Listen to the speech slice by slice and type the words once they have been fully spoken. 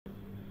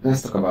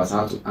Let's talk about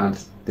how to add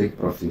take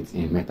profit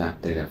in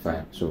MetaTrader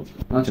 5. So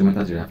launch your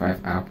MetaTrader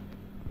 5 app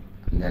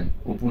and then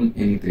open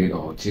any trade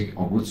or check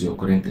or go to your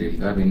current trade if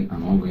you have an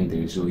ongoing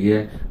trade. So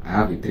here I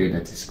have a trade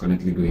that is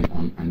currently going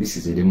on, and this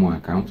is a demo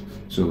account.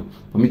 So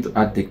for me to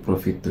add take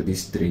profit to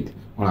this trade,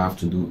 all I have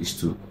to do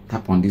is to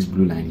tap on this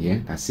blue line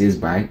here that says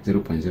buy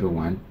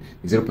 0.01.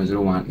 The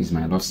 0.01 is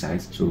my lot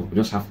size, so we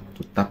just have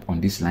to tap on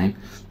this line.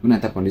 When I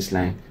tap on this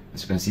line,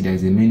 as you can see, there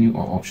is a menu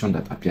or option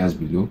that appears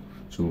below.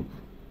 So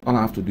all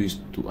I have to do is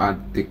to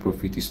add take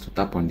profit is to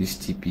tap on this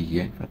TP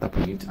here. If I tap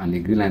on it and the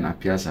green line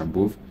appears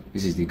above,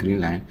 this is the green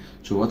line.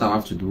 So what I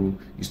have to do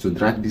is to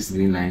drag this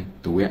green line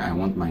to where I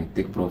want my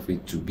take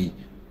profit to be.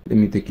 Let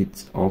me take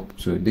it up.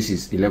 So this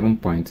is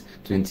 11.20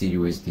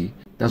 USD.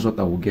 That's what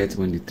I will get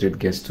when the trade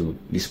gets to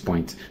this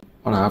point.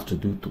 All I have to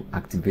do to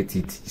activate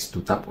it is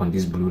to tap on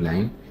this blue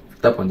line. If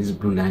you tap on this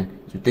blue line,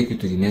 it will take you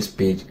to the next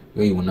page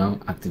where you will now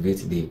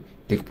activate the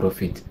take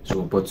profit.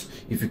 So but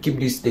if you keep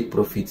this take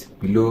profit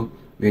below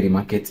where the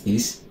market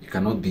is, you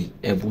cannot be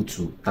able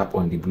to tap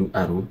on the blue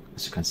arrow.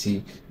 As you can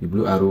see, the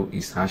blue arrow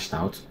is hashed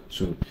out,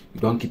 so you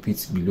don't keep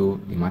it below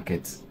the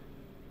market.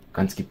 You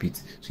can't keep it.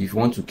 So if you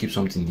want to keep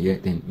something here,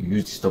 then you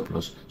use the stop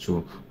loss.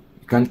 So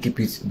you can't keep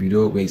it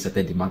below where you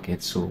started the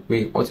market. So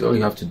all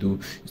you have to do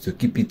is to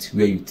keep it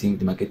where you think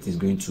the market is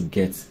going to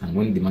get, and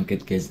when the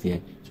market gets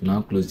there, to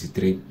now close the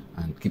trade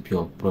and keep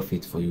your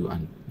profit for you,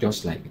 and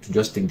just like it will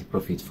just take the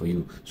profit for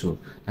you. So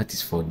that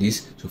is for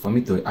this. So for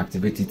me to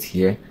activate it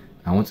here,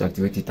 I want to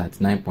activate it at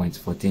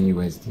 9.14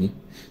 USD.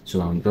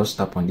 So I'll just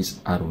tap on this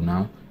arrow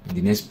now. In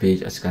the next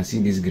page, as you can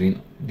see, this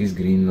green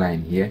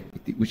line here,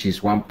 which is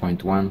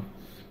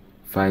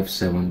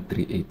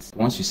 1.15738.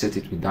 Once you set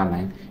it with that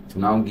line, it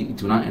will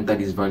now enter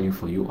this value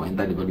for you, or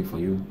enter the value for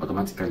you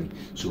automatically.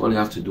 So all you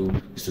have to do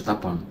is to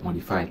tap on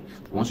modify.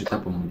 Once you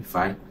tap on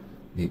modify,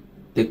 the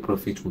take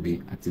profit will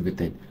be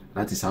activated.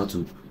 That is how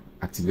to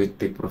activate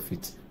take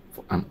profit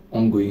for an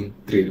ongoing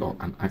trade or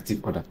an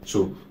active order.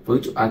 So for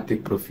you to add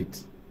take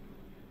profit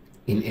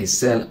in a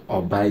sell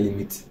or buy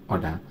limit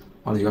order,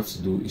 all you have to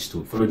do is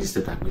to follow this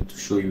step I'm going to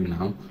show you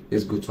now.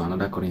 Let's go to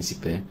another currency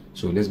pair.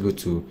 So let's go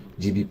to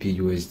GBP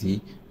USD,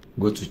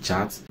 go to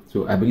chart.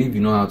 So I believe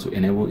you know how to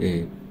enable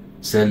a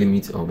sell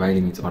limit or buy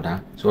limit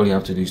order. So all you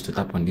have to do is to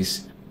tap on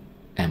this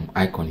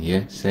icon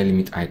here, sell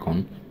limit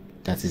icon.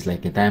 That is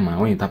like a timer.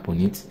 When you tap on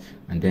it,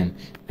 and then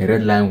a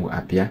red line will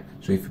appear.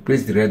 So if you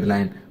place the red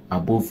line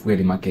above where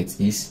the market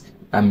is,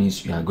 that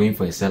means you are going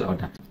for a sell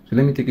order. So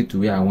let me take it to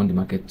where I want the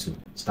market to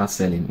start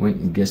selling when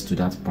it gets to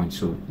that point.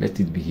 So let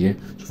it be here.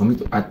 So for me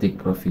to add take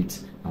profit,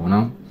 I will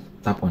now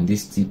tap on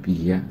this TP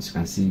here. As you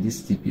can see,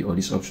 this TP or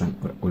this option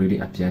already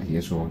appeared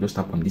here. So I'll just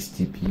tap on this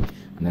TP,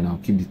 and then I'll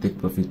keep the take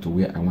profit to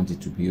where I want it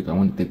to be. I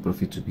want the take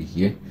profit to be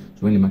here.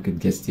 So when the market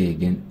gets there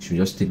again, it should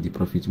just take the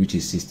profit, which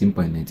is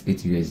 16.98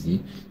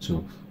 USD.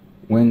 So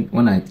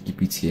when I keep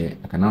it here,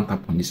 I can now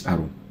tap on this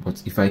arrow.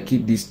 But if I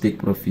keep this take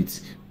profit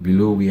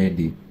below where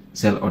the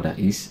sell order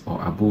is, or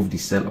above the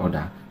sell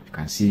order, you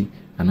can see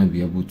I cannot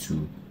be able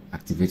to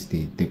activate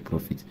the take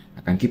profit.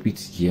 I can keep it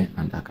here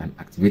and I can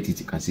activate it.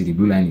 You can see the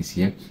blue line is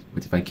here,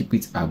 but if I keep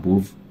it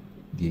above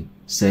the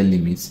sell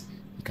limits,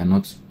 you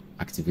cannot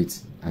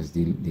activate as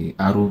the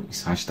arrow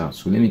is hashed out.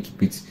 So let me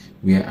keep it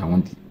where I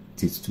want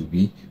it to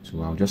be.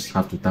 So I'll just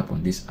have to tap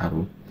on this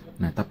arrow,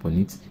 and I tap on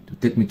it to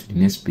take me to the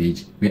next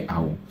page where I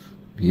will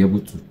be able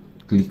to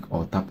click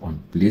or tap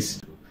on place.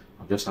 So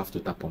I'll just have to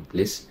tap on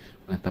place.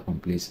 When I tap on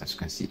place, as you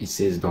can see, it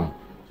says done.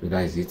 So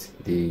that is it.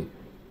 The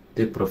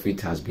take profit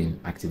has been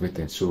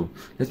activated. So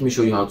let me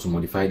show you how to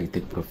modify the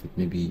take profit.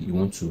 Maybe you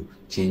want to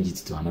change it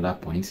to another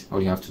point.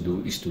 All you have to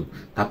do is to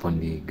tap on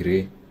the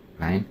gray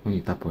line. When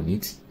you tap on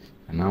it,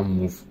 and now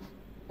move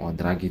or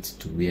drag it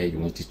to where you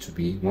want it to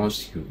be.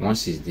 Once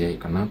it's there, you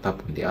can now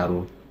tap on the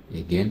arrow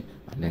again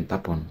and then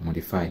tap on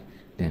modify.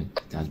 Then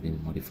it has been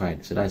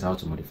modified. So that's how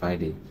to modify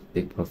the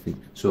take profit.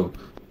 So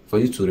for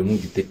you to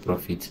remove the take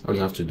profit, all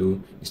you have to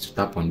do is to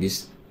tap on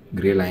this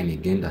gray line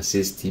again that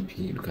says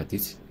TP. Look at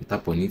it. You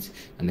tap on it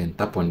and then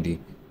tap on the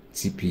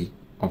TP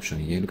option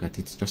here. Look at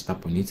it. Just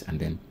tap on it, and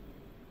then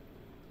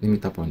let me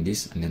tap on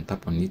this and then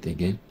tap on it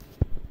again.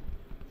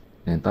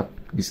 Then tap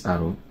this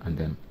arrow and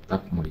then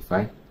tap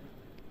modify.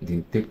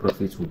 The take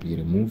profit will be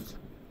removed.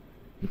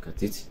 Look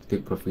at it.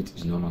 Take profit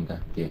is no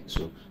longer there.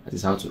 So that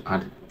is how to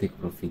add take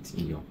profit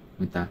in your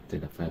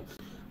MetaTrader 5.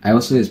 I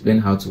also explain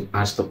how to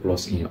add stop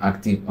loss in your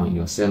active on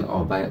your sell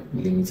or buy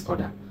limit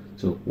order.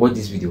 So watch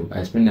this video.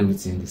 I explain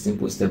everything, the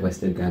simple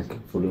step-by-step guide you can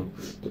follow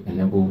to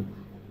enable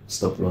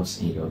stop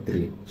loss in your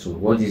trade. So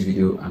watch this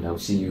video and I'll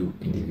see you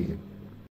in the video.